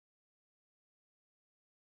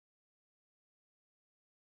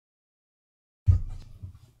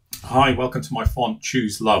Hi, welcome to my font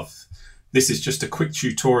Choose Love. This is just a quick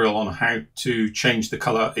tutorial on how to change the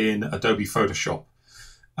color in Adobe Photoshop.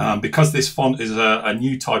 Because this font is a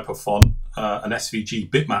new type of font, an SVG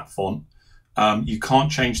bitmap font, you can't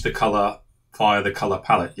change the color via the color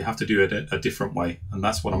palette. You have to do it a different way, and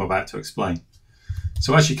that's what I'm about to explain.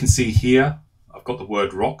 So as you can see here, I've got the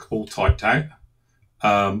word rock all typed out.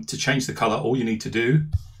 To change the color, all you need to do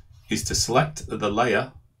is to select the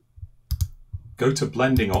layer, go to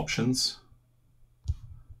blending options.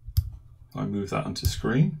 I move that onto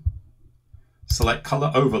screen. Select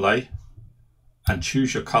color overlay and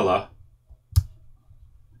choose your color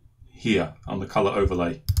here on the color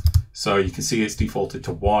overlay. So you can see it's defaulted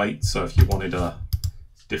to white. So if you wanted a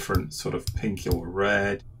different sort of pink or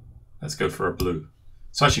red, let's go for a blue.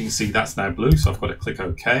 So as you can see, that's now blue. So I've got to click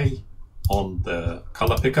OK on the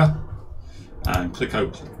color picker and click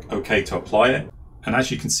OK to apply it. And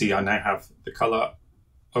as you can see, I now have the color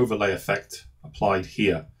overlay effect applied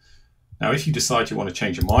here. Now, if you decide you want to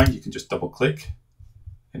change your mind, you can just double click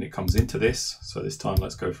and it comes into this. So this time,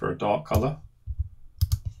 let's go for a dark color.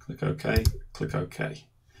 Click OK, click OK.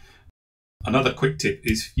 Another quick tip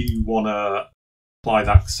is if you want to apply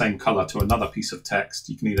that same color to another piece of text,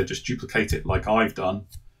 you can either just duplicate it like I've done,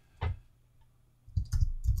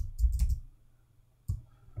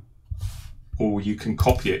 or you can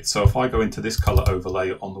copy it. So if I go into this color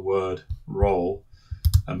overlay on the word roll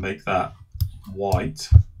and make that white,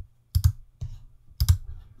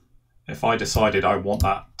 if I decided I want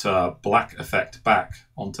that black effect back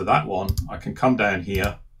onto that one, I can come down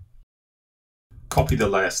here, copy the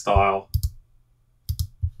layer style,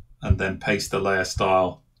 and then paste the layer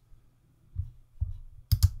style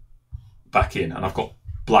back in, and I've got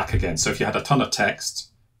black again. So if you had a ton of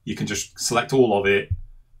text, you can just select all of it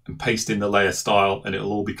and paste in the layer style and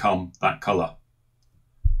it'll all become that color.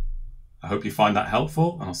 I hope you find that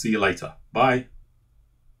helpful, and I'll see you later. Bye.